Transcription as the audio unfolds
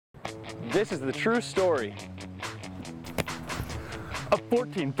This is the true story of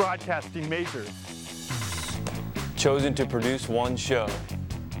 14 broadcasting majors chosen to produce one show.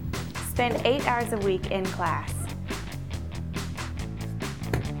 Spend 8 hours a week in class.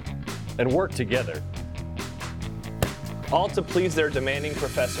 and work together. All to please their demanding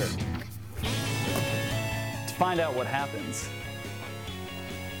professor. To find out what happens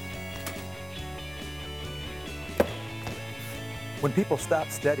when people stop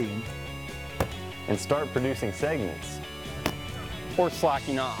studying And start producing segments. or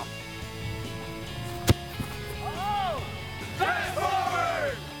slacking off.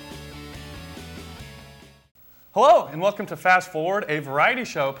 Hello, and welcome to Fast Forward, a variety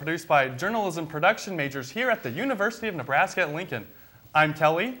show produced by journalism production majors here at the University of Nebraska at Lincoln. I'm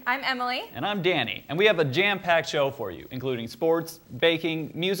Kelly. I'm Emily. And I'm Danny, and we have a jam-packed show for you, including sports,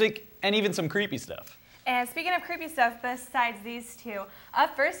 baking, music, and even some creepy stuff. And speaking of creepy stuff, besides these two,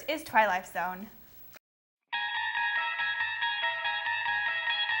 up first is Twilight Zone.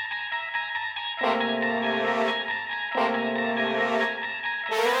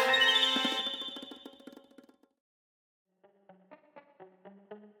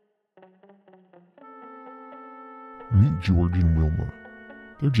 Meet George and Wilma.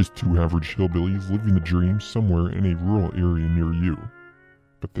 They're just two average hillbillies living the dream somewhere in a rural area near you.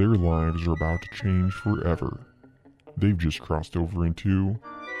 But their lives are about to change forever. They've just crossed over into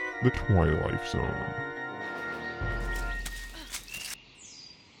the Twilight Zone.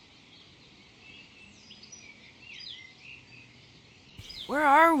 Where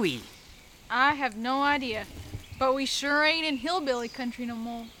are we? I have no idea, but we sure ain't in hillbilly country no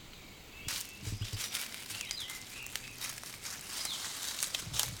more.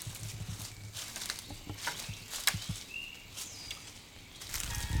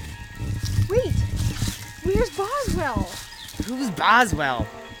 Wait, where's Boswell? Who's Boswell?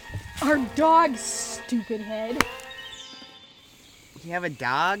 Our dog, stupid head. You have a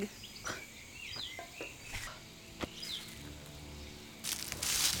dog?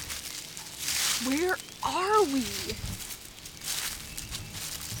 Where are we?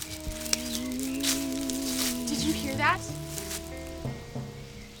 Did you hear that?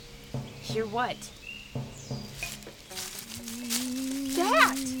 Hear what?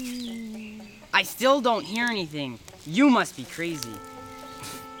 That! I still don't hear anything. You must be crazy.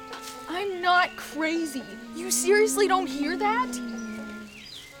 I'm not crazy. You seriously don't hear that?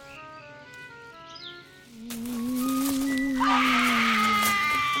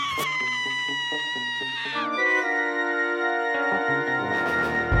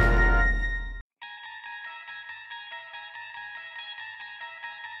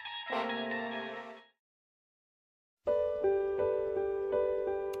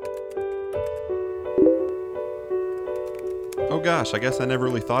 Oh gosh, I guess I never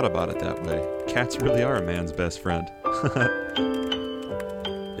really thought about it that way. Cats really are a man's best friend.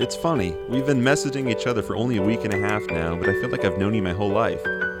 It's funny, we've been messaging each other for only a week and a half now, but I feel like I've known you my whole life.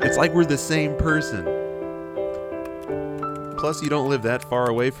 It's like we're the same person. Plus, you don't live that far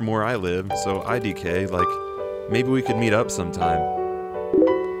away from where I live, so IDK, like, maybe we could meet up sometime.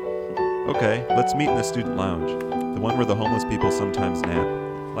 Okay, let's meet in the student lounge, the one where the homeless people sometimes nap.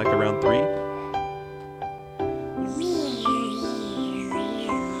 Like around 3?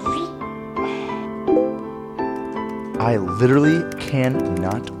 I literally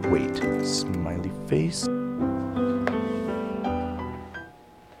cannot wait. Smiley face.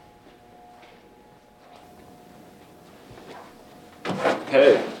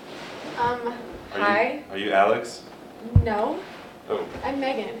 Hey. Hi. Are you Alex? No. Oh. I'm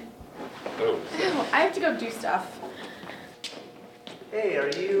Megan. Oh. Ew, I have to go do stuff. Hey, are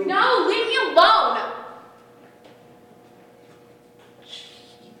you? No, leave me alone!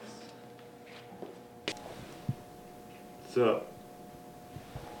 What's up?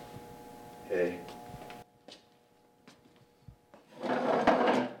 Hey.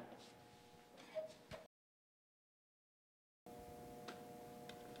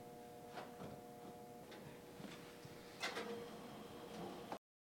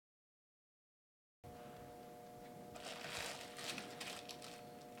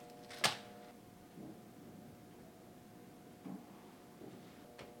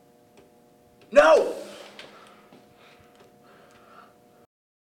 No!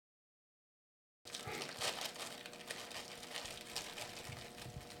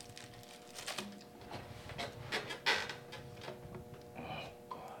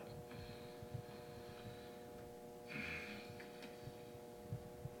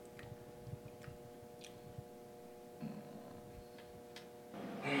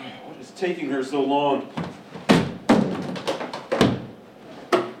 What is taking her so long?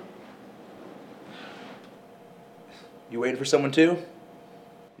 You waiting for someone too?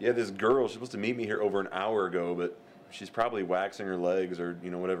 Yeah, this girl, she's supposed to meet me here over an hour ago, but she's probably waxing her legs or,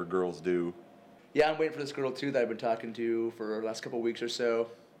 whatever girls do. Yeah, I'm waiting for this girl too that I've been talking to for the last couple of weeks or so.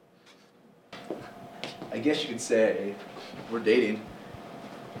 I guess you could say we're dating.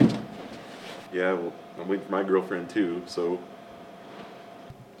 Yeah, well, I'm waiting for my girlfriend too, so.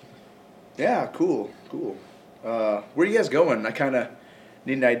 Yeah, cool. Where are you guys going? I kind of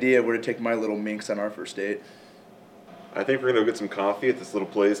need an idea where to take my little minx on our first date. I think we're gonna go get some coffee at this little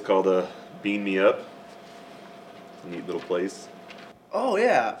place called Bean Me Up. It's a neat little place. Oh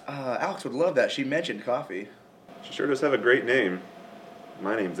yeah, Alex would love that. She mentioned coffee. She sure does have a great name.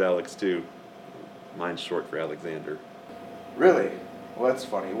 My name's Alex too. Mine's short for Alexander. Really? Well, that's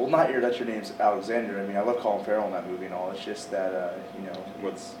funny. Well, not that your name's Alexander. I mean, I love Colin Farrell in that movie and all. It's just that,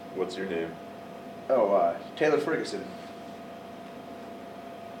 What's your name? Oh, Taylor Ferguson.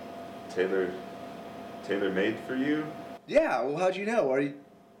 Taylor made for you? Yeah, well, how'd you know? Are you...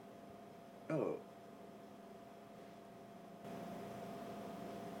 Oh.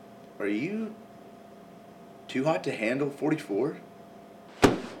 Are you too hot to handle 44?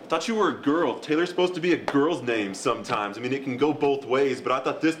 Thought you were a girl. Taylor's supposed to be a girl's name sometimes. I mean, it can go both ways, but I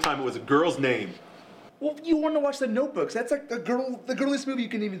thought this time it was a girl's name. Well, you want to watch The Notebooks. That's like the girliest movie you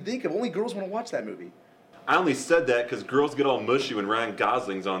can even think of. Only girls want to watch that movie. I only said that because girls get all mushy when Ryan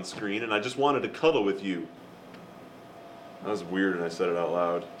Gosling's on screen, and I just wanted to cuddle with you. That was weird, and I said it out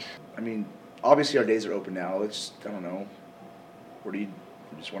loud. I mean, obviously our days are open now. It's, I don't know. Where do you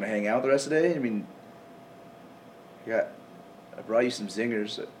just want to hang out the rest of the day? I mean, I brought you some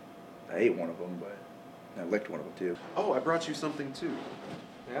zingers. I ate one of them, but I licked one of them too. Oh, I brought you something too.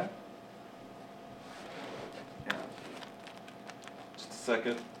 Yeah? Yeah. Just a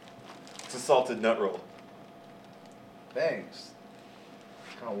second. It's a salted nut roll. Thanks.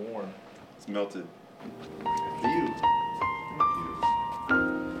 It's kind of warm. It's melted. For you.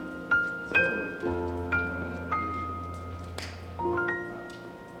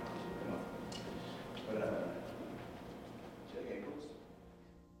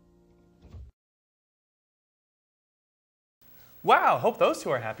 Wow, hope those two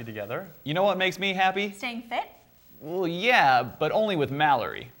are happy together. You know what makes me happy? Staying fit? Well, yeah, but only with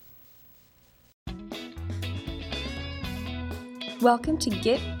Mallory. Welcome to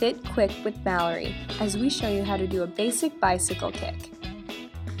Get Fit Quick with Mallory, as we show you how to do a basic bicycle kick.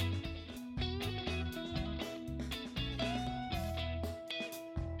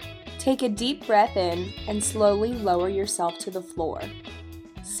 Take a deep breath in and slowly lower yourself to the floor.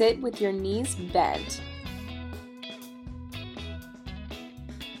 Sit with your knees bent.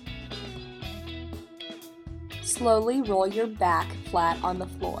 Slowly roll your back flat on the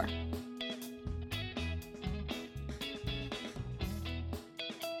floor.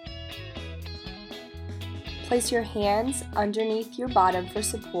 Place your hands underneath your bottom for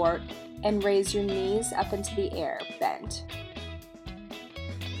support and raise your knees up into the air, bent.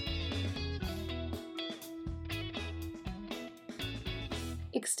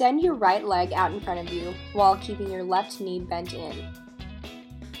 Extend your right leg out in front of you while keeping your left knee bent in.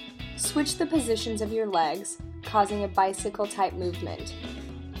 Switch the positions of your legs, causing a bicycle-type movement.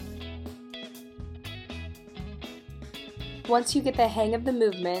 Once you get the hang of the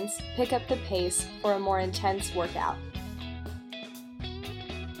movements, pick up the pace for a more intense workout.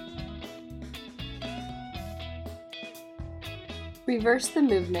 Reverse the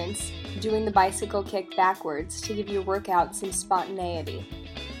movements, doing the bicycle kick backwards to give your workout some spontaneity.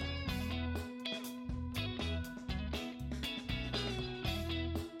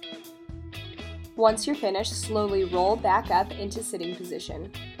 Once you're finished, slowly roll back up into sitting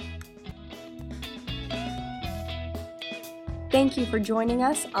position. Thank you for joining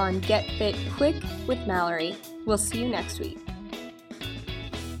us on Get Fit Quick with Mallory. We'll see you next week.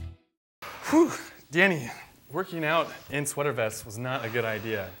 Whew, Danny, working out in sweater vests was not a good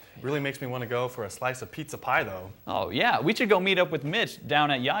idea. It really makes me want to go for a slice of pizza pie, though. Oh, yeah, we should go meet up with Mitch down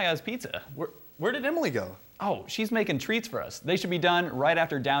at Yaya's Pizza. Where did Emily go? Oh, she's making treats for us. They should be done right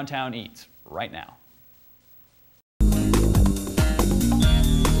after Downtown Eats, right now.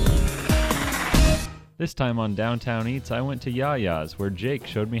 This time on Downtown Eats, I went to Yaya's, where Jake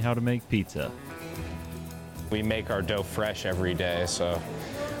showed me how to make pizza. We make our dough fresh every day, so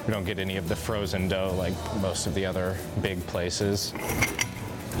we don't get any of the frozen dough like most of the other big places.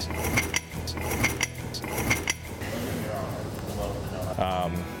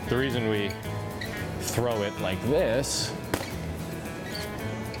 The reason we throw it like this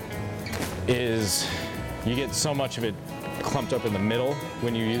is you get so much of it clumped up in the middle.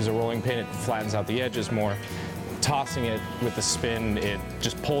 When you use a rolling pin, it flattens out the edges more. Tossing it with the spin, it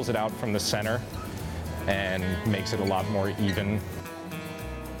just pulls it out from the center. and makes it a lot more even.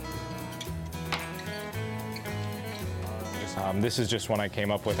 This is just one I came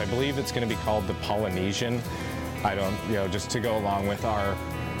up with. I believe it's going to be called the Polynesian. I don't, just to go along with our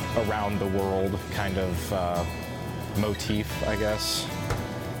around the world kind of motif, I guess.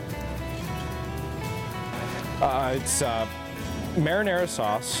 It's marinara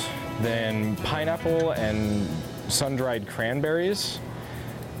sauce, then pineapple and sun-dried cranberries,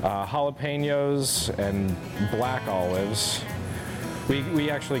 jalapenos, and black olives. We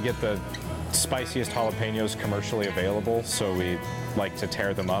actually get the spiciest jalapenos commercially available, so we like to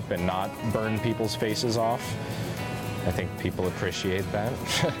tear them up and not burn people's faces off. I think people appreciate that.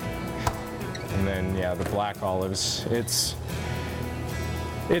 And then, yeah, the black olives. It's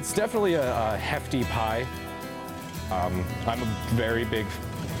definitely a hefty pie. I'm a very big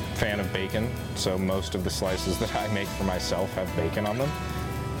fan of bacon, so most of the slices that I make for myself have bacon on them.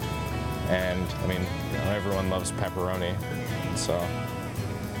 And, I mean, everyone loves pepperoni, so.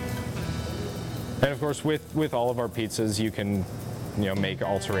 And of course, with all of our pizzas, you can, make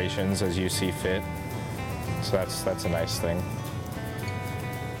alterations as you see fit. So that's a nice thing.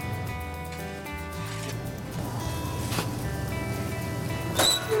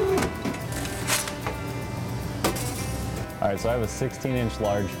 All right, so I have a 16-inch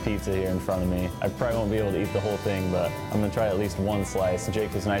large pizza here in front of me. I probably won't be able to eat the whole thing, but I'm gonna try at least one slice.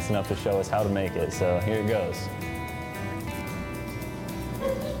 Jake was nice enough to show us how to make it, so here it goes.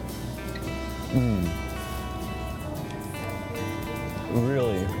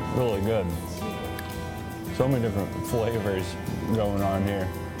 Really, really good. So many different flavors going on here.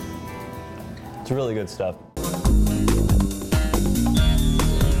 It's really good stuff.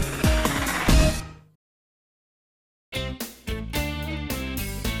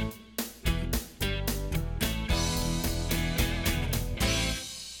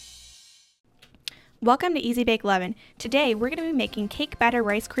 Welcome to Easy Bake 11. Today we're going to be making cake batter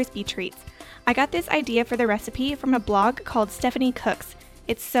Rice Krispie treats. I got this idea for the recipe from a blog called Stephanie Cooks.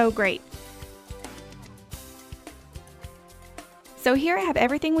 It's so great. So here I have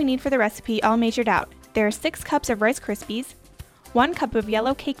everything we need for the recipe all measured out. There are 6 cups of Rice Krispies, 1 cup of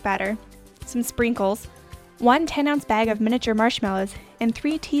yellow cake batter, some sprinkles, 1 10-ounce bag of miniature marshmallows, and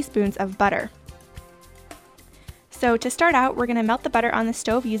 3 teaspoons of butter. So to start out, we're going to melt the butter on the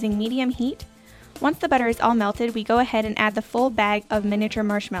stove using medium heat. Once the butter is all melted, we go ahead and add the full bag of miniature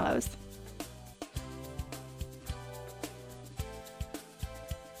marshmallows.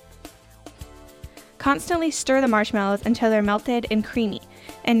 Constantly stir the marshmallows until they're melted and creamy.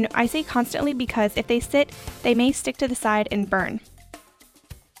 And I say constantly because if they sit, they may stick to the side and burn.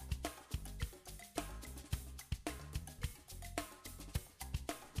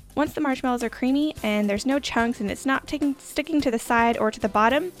 Once the marshmallows are creamy and there's no chunks and it's not sticking to the side or to the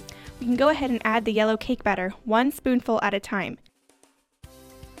bottom, we can go ahead and add the yellow cake batter, 1 spoonful at a time.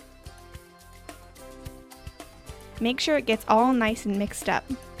 Make sure it gets all nice and mixed up.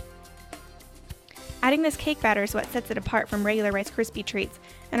 Adding this cake batter is what sets it apart from regular Rice Krispie treats,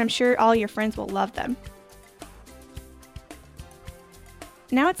 and I'm sure all your friends will love them.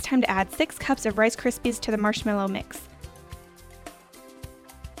 Now it's time to add 6 cups of Rice Krispies to the marshmallow mix.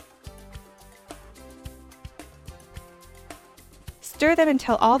 Stir them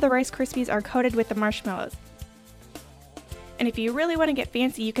until all the Rice Krispies are coated with the marshmallows. And if you really want to get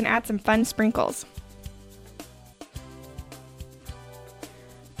fancy, you can add some fun sprinkles.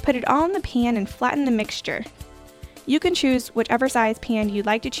 Put it all in the pan and flatten the mixture. You can choose whichever size pan you'd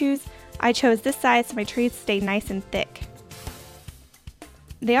like to choose. I chose this size so my treats stay nice and thick.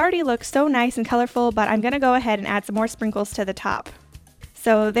 They already look so nice and colorful, but I'm going to go ahead and add some more sprinkles to the top.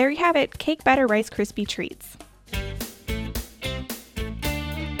 So there you have it, cake batter Rice Krispie treats.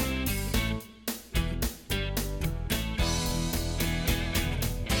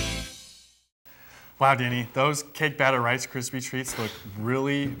 Wow, Danny, those cake batter Rice Krispie treats look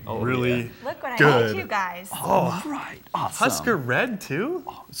really, really Look what good. I made you guys. Oh, right. Awesome. Husker Red, too?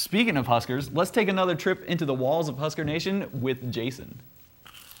 Oh, speaking of Huskers, let's take another trip into the walls of Husker Nation with Jason.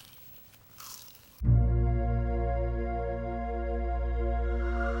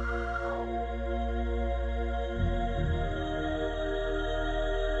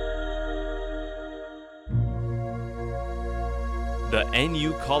 The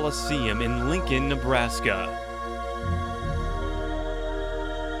NU Coliseum in Lincoln, Nebraska.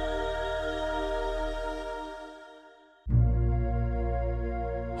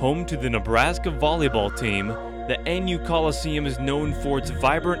 Home to the Nebraska volleyball team, the NU Coliseum is known for its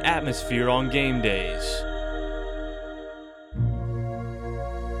vibrant atmosphere on game days.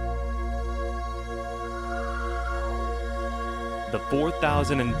 The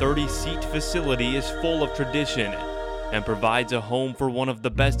 4,030-seat facility is full of tradition and provides a home for one of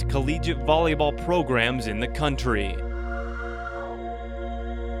the best collegiate volleyball programs in the country.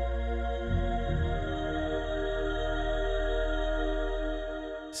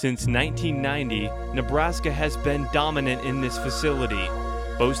 Since 1990, Nebraska has been dominant in this facility,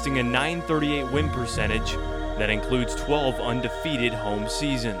 boasting a .938 win percentage that includes 12 undefeated home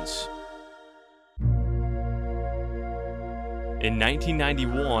seasons. In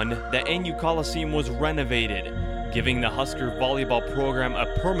 1991, the NU Coliseum was renovated, giving the Husker volleyball program a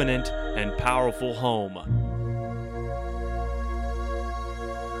permanent and powerful home.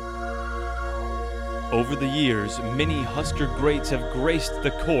 Over the years, many Husker greats have graced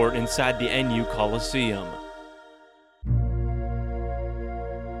the court inside the NU Coliseum.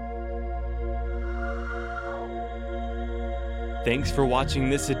 Thanks for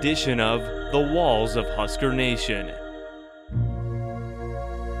watching this edition of The Walls of Husker Nation.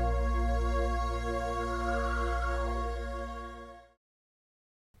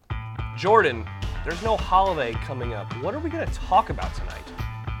 Jordan, there's no holiday coming up. What are we going to talk about tonight?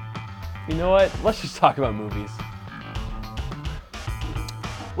 You know what? Let's just talk about movies.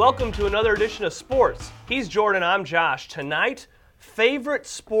 Welcome to another edition of Sports. He's Jordan, I'm Josh. Tonight, favorite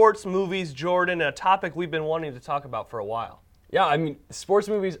sports movies, Jordan, a topic we've been wanting to talk about for a while. Yeah, I mean, sports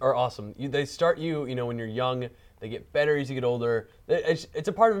movies are awesome. They start you know, when you're young. They get better as you get older. It's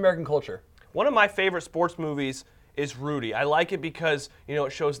a part of American culture. One of my favorite sports movies is Rudy. I like it because, you know, it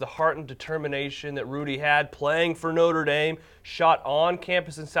shows the heart and determination that Rudy had playing for Notre Dame, shot on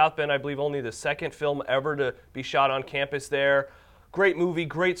campus in South Bend, I believe only the second film ever to be shot on campus there. Great movie,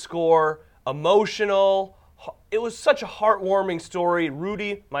 great score, emotional. It was such a heartwarming story.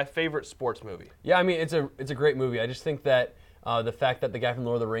 Rudy, my favorite sports movie. Yeah, I mean, it's a great movie. I just think that the fact that the guy from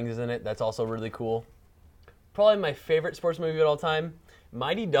Lord of the Rings is in it, that's also really cool. Probably my favorite sports movie of all time,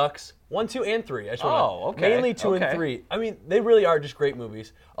 Mighty Ducks 1, 2, and 3. Mainly 2 and 3. I mean, they really are just great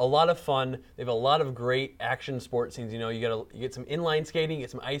movies. A lot of fun. They have a lot of great action sports scenes. You know, you get some inline skating, you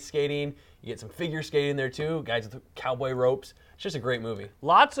get some ice skating, you get some figure skating there too. Guys with cowboy ropes. It's just a great movie.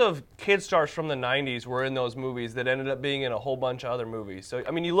 Lots of kid stars from the 90s were in those movies that ended up being in a whole bunch of other movies. So,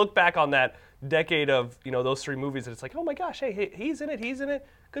 I mean, you look back on that decade of, you know, those 3 movies and it's like, oh my gosh, hey, he's in it.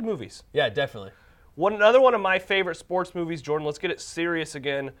 Good movies. Yeah, definitely. Another one of my favorite sports movies, Jordan, let's get it serious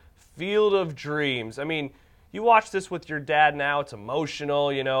again, Field of Dreams. I mean, you watch this with your dad now, it's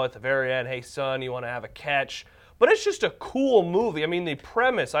emotional, you know, at the very end, hey son, you want to have a catch. But it's just a cool movie. I mean, the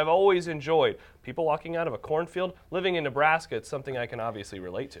premise I've always enjoyed. People walking out of a cornfield, living in Nebraska, it's something I can obviously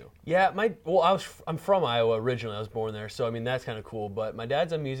relate to. Yeah, I'm from Iowa originally. I was born there, so I mean that's kind of cool. But my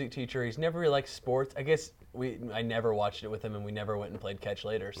dad's a music teacher. He's never really liked sports. I guess I never watched it with him, and we never went and played catch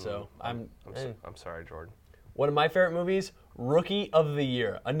later. So I'm sorry, Jordan. One of my favorite movies, Rookie of the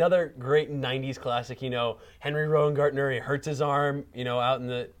Year. Another great '90s classic. You know, Henry Rowengartner, he hurts his arm. You know, out in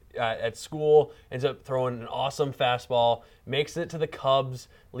the at school, ends up throwing an awesome fastball, makes it to the Cubs,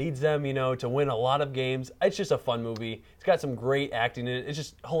 leads them, you know, to win a lot of games. It's just a fun movie. It's got some great acting in it. It's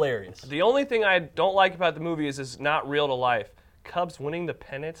just hilarious. The only thing I don't like about the movie is it's not real to life. Cubs winning the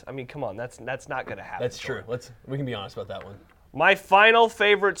pennant? I mean, come on, that's not going to happen. That's true. We can be honest about that one. My final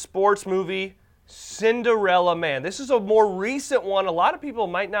favorite sports movie, Cinderella Man. This is a more recent one. A lot of people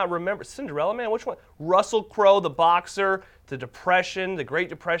might not remember. Cinderella Man, which one? Russell Crowe, the boxer, the Depression, the Great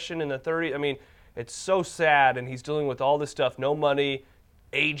Depression in the 30s. I mean, it's so sad, and he's dealing with all this stuff, no money,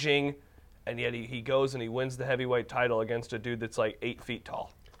 aging, and yet he goes and he wins the heavyweight title against a dude that's like 8 feet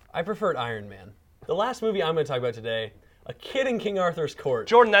tall. I preferred Iron Man. The last movie I'm going to talk about today, A Kid in King Arthur's Court.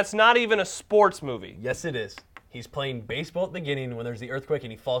 Jordan, that's not even a sports movie. Yes, it is. He's playing baseball at the beginning when there's the earthquake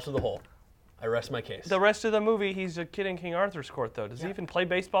and he falls through the hole. I rest my case. The rest of the movie, he's a kid in King Arthur's court, though. Does he even play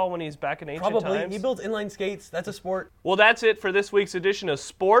baseball when he's back in ancient times? Probably. He builds inline skates. That's a sport. Well, that's it for this week's edition of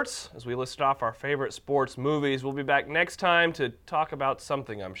Sports. As we listed off our favorite sports movies, we'll be back next time to talk about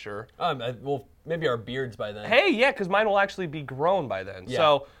something, I'm sure. Well, maybe our beards by then. Hey, yeah, because mine will actually be grown by then. Yeah.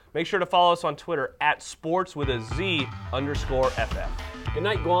 So make sure to follow us on Twitter at sports with a Z_FF. Good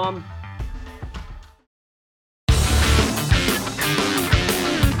night, Guam.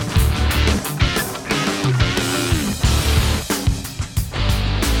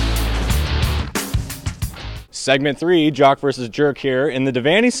 Segment 3, Jock versus Jerk here in the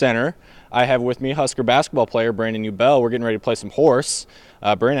Devaney Center. I have with me Husker basketball player Brandon Ubell. We're getting ready to play some horse.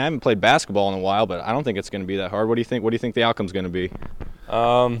 Brandon, I haven't played basketball in a while, but I don't think it's going to be that hard. What do you think? What do you think the outcome's going to be?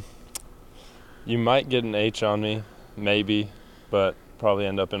 You might get an H on me, maybe, but probably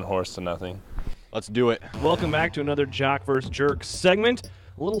end up in horse to nothing. Let's do it. Welcome back to another Jock vs. Jerk segment.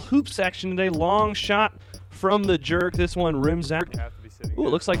 A little hoops action today. Long shot from the jerk. This one rims out. Ooh, it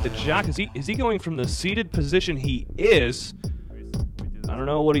looks like the jock, is he going from the seated position? He is. I don't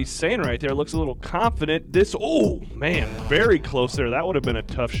know what he's saying right there. Looks a little confident. This, oh man, very close there. That would have been a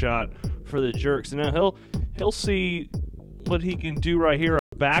tough shot for the jerk. So now he'll see what he can do right here.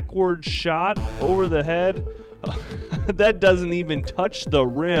 A backward shot over the head. That doesn't even touch the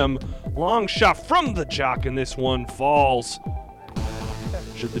rim. Long shot from the jock, and this one falls.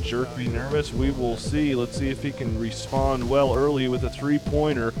 Should the jerk be nervous? We will see. Let's see if he can respond well early with a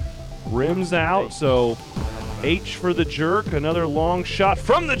three-pointer. Rims out, so H for the jerk. Another long shot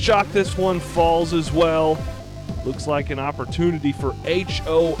from the jock. This one falls as well. Looks like an opportunity for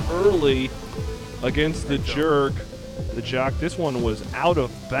HO early against the jerk. The jock, this one was out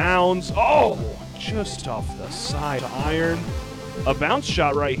of bounds. Oh, just off the side iron. A bounce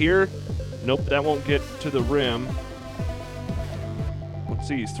shot right here. Nope, that won't get to the rim. Let's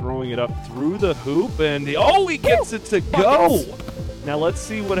see, he's throwing it up through the hoop, and he gets it to go. Now let's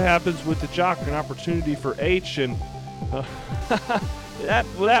see what happens with the jock. An opportunity for H, and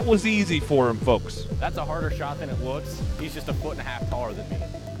that was easy for him, folks. That's a harder shot than it looks. He's just 1.5 feet taller than me.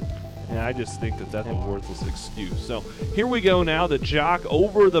 Yeah, I just think that's a worthless excuse. So here we go now. The jock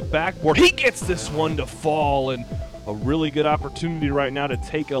over the backboard. He gets this one to fall, and a really good opportunity right now to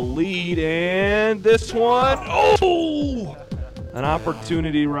take a lead. And this one, an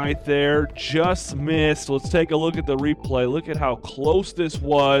opportunity right there, just missed. Let's take a look at the replay. Look at how close this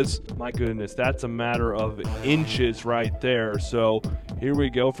was. My goodness, that's a matter of inches right there. So here we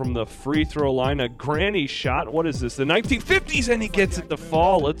go from the free throw line, a granny shot. What is this, the 1950s? And he gets it to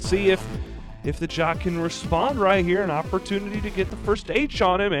fall. Let's see if the jock can respond right here. An opportunity to get the first H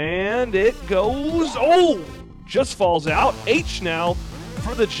on him, and it goes, just falls out. H now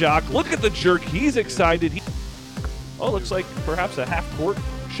for the jock. Look at the jerk, he's excited. Looks like perhaps a half-court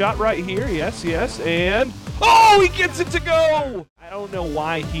shot right here. Yes, and he gets it to go! I don't know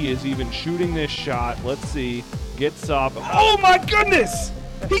why he is even shooting this shot. Let's see. Gets off. Oh my goodness!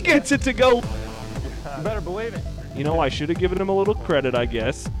 He gets it to go. You better believe it. You know, I should have given him a little credit, I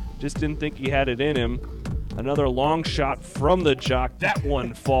guess. Just didn't think he had it in him. Another long shot from the jock. That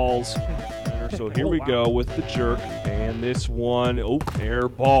one falls. So here we go with the jerk. And this one, air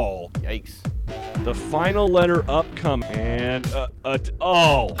ball. Yikes. The final letter up come, and that's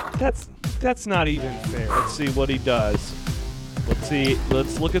not even fair. Let's see what he does. Let's see.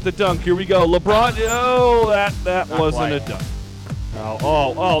 Let's look at the dunk. Here we go. LeBron. That wasn't a dunk.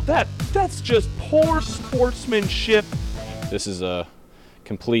 That's just poor sportsmanship. This is a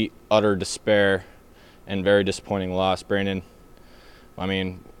complete, utter despair and very disappointing loss. Brandon, I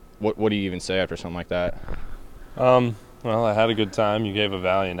mean, what do you even say after something like that? Well, I had a good time. You gave a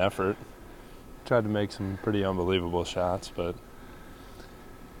valiant effort. Tried to make some pretty unbelievable shots, but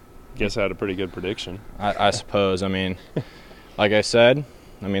guess I had a pretty good prediction. I suppose. I mean, like I said,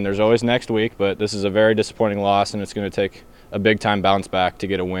 there's always next week, but this is a very disappointing loss, and it's going to take a big-time bounce back to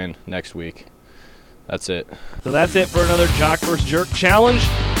get a win next week. That's it. So that's it for another Jock vs. Jerk challenge.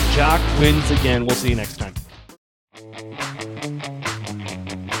 Jock wins again. We'll see you next time.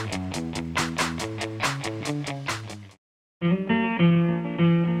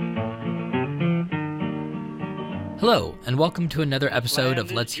 Hello, and welcome to another episode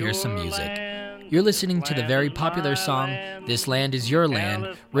of Let's Hear Some Music. You're listening to the very popular song, This Land Is Your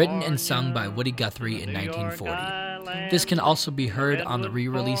Land, written and sung by Woody Guthrie in 1940. This can also be heard on the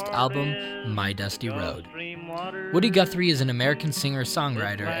re-released album, My Dusty Road. Woody Guthrie is an American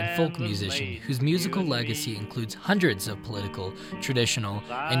singer-songwriter and folk musician whose musical legacy includes hundreds of political, traditional,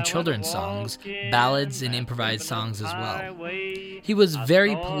 and children's songs, ballads, and improvised songs as well. He was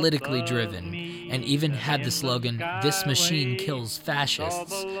very politically driven and even had the slogan, "This machine kills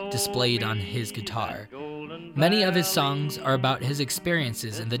fascists," displayed on his guitar. Many of his songs are about his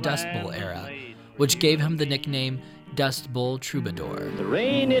experiences in the Dust Bowl era, which gave him the nickname Dust Bowl Troubadour. The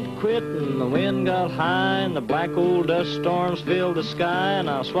rain it quit and the wind got high and the black old dust storms filled the sky, and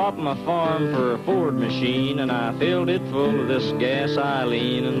I swapped my farm for a Ford machine and I filled it full of this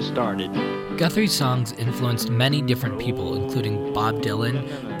gasoline and started. Guthrie's songs influenced many different people, including Bob Dylan,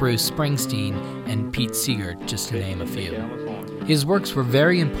 Bruce Springsteen, and Pete Seeger, just to name a few. His works were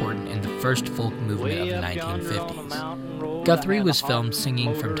very important in the first folk movement of the 1950s. Guthrie was filmed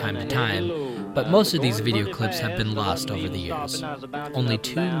singing from time to time, but most of these video clips have been lost over the years. Only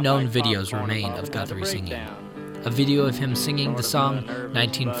 2 known videos remain of Guthrie singing. A video of him singing the song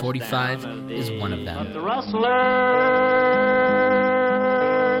 1945 is one of them. The rustlers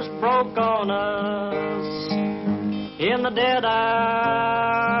broke on us in the dead hours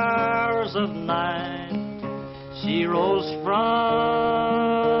of night. She rose from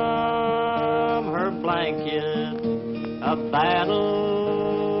her blanket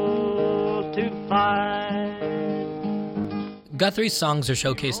to fight. Guthrie's songs are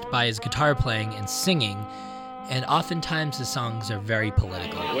showcased by his guitar playing and singing, and oftentimes his songs are very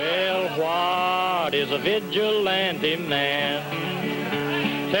political. Well, what is a vigilante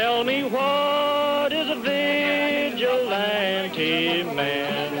man? Tell me, what is a vigilante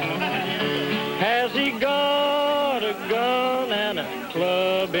man? Has he got a gun and a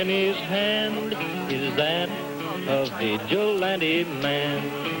club in his hand? Is that a vigilante man?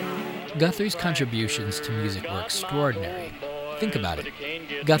 Guthrie's contributions to music were extraordinary. Think about it.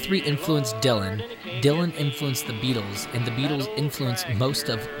 Guthrie influenced Dylan, Dylan influenced the Beatles, and the Beatles influenced most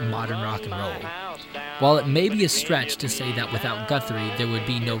of modern rock and roll. While it may be a stretch to say that without Guthrie there would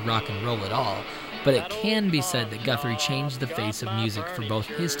be no rock and roll at all, but it can be said that Guthrie changed the face of music for both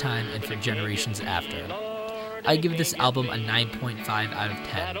his time and for generations after. I give this album a 9.5 out of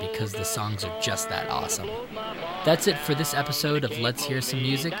 10 because the songs are just that awesome. That's it for this episode of Let's Hear Some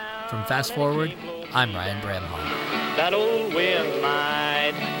Music. From Fast Forward, I'm Ryan Bramhall. That old wind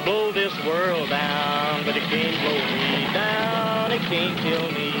might blow this world down, but it can't blow me down, it can't kill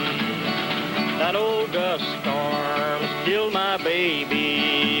me. That old dust storm killed my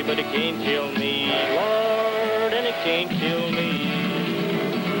baby, but it can't kill me, Lord, and it can't kill me.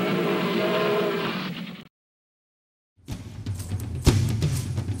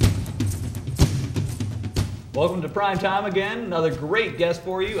 Welcome to Prime Time again. Another great guest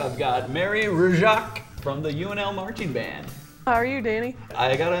for you. I've got Mary Rajak from the UNL Marching Band. How are you, Danny?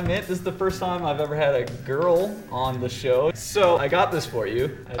 I gotta admit, this is the first time I've ever had a girl on the show, so I got this for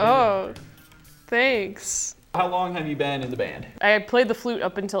you. Oh, thanks. How long have you been in the band? I played the flute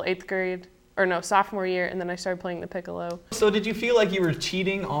up until 8th grade, or no, sophomore year, and then I started playing the piccolo. So did you feel like you were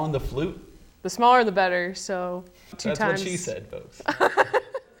cheating on the flute? The smaller the better, so two times. That's what she said, folks.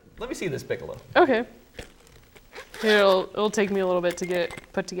 Let me see this piccolo. Okay. It'll take me a little bit to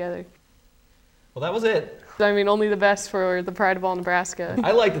get put together. Well, that was it. I mean, only the best for the pride of all Nebraska. I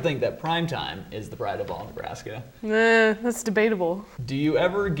like to think that Prime Time is the pride of all Nebraska. Nah, that's debatable. Do you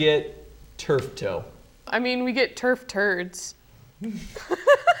ever get turf toe? I mean, we get turf turds.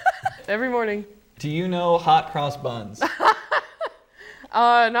 Every morning. Do you know hot cross buns?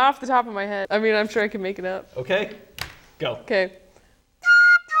 Not off the top of my head. I mean, I'm sure I can make it up. Okay, go. Okay.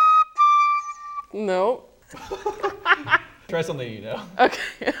 No. Try something you know.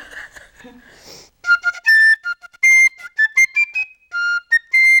 Okay.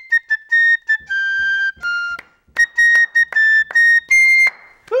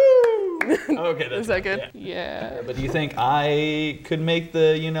 Okay, that's Is that good? Yeah. But do you think I could make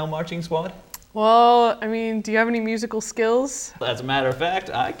the UNL marching squad? Well, I mean, do you have any musical skills? As a matter of fact,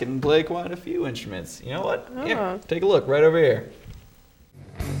 I can play quite a few instruments. You know what? Here, take a look right over here.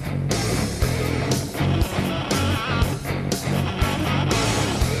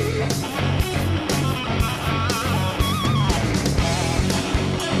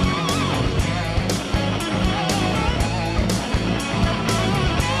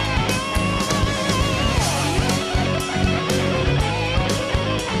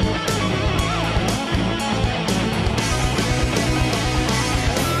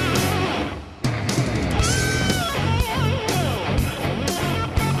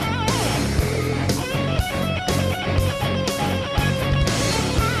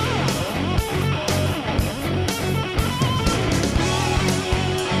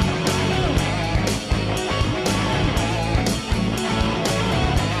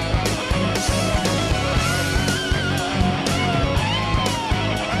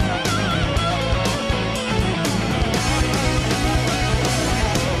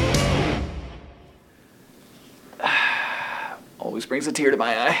 Brings a tear to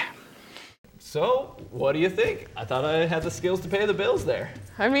my eye. So, what do you think? I thought I had the skills to pay the bills there.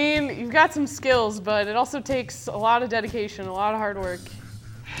 I mean, you've got some skills, but it also takes a lot of dedication, a lot of hard work.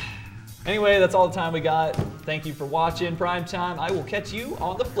 Anyway, that's all the time we got. Thank you for watching Prime Time. I will catch you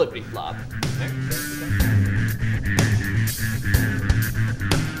on the flippity flop.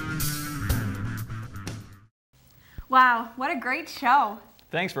 Wow, what a great show.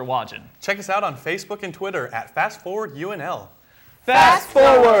 Thanks for watching. Check us out on Facebook and Twitter at FastForwardUNL. Fast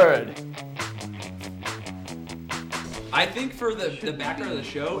forward! I think for the background of the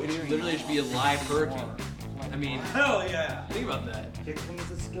show, it literally should be a live hurricane. I mean, hell yeah! Think about that.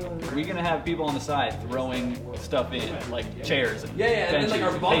 Are we gonna have people on the side throwing stuff in, like chairs and Yeah, and benches then like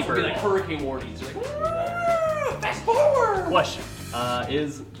our and boss paper? would be like hurricane warnings. Like, fast forward! Question: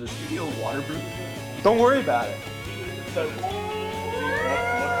 is the studio waterproof? Don't worry about it. So, look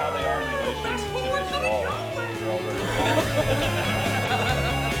how they are in relation to this wall. They're all very